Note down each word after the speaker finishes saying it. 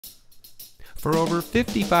For over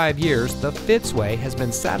 55 years, the Fitzway has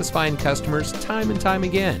been satisfying customers time and time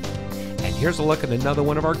again. And here's a look at another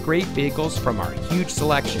one of our great vehicles from our huge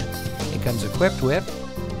selection. It comes equipped with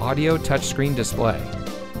audio touchscreen display,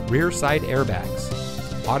 rear side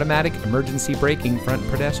airbags, automatic emergency braking front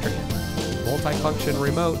pedestrian, multifunction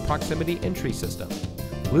remote proximity entry system,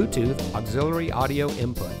 Bluetooth auxiliary audio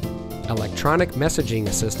input, electronic messaging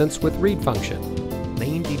assistance with read function,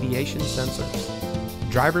 lane deviation sensors,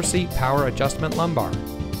 driver seat power adjustment lumbar,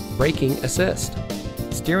 braking assist,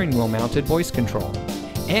 steering wheel mounted voice control,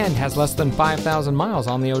 and has less than 5,000 miles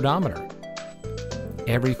on the odometer.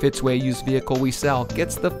 Every Fitzway used vehicle we sell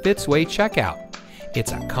gets the Fitzway checkout.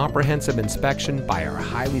 It's a comprehensive inspection by our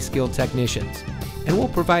highly skilled technicians, and we'll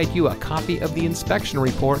provide you a copy of the inspection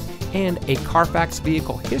report and a Carfax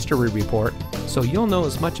vehicle history report so you'll know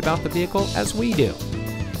as much about the vehicle as we do.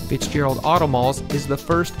 Fitzgerald Auto Malls is the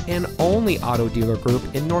first and only auto dealer group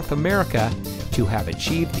in North America to have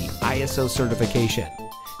achieved the ISO certification,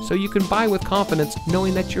 so you can buy with confidence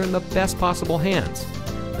knowing that you're in the best possible hands.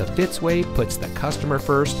 The Fitzway puts the customer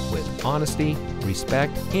first with honesty,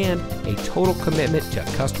 respect, and a total commitment to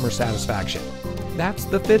customer satisfaction. That's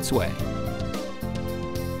the Fitzway.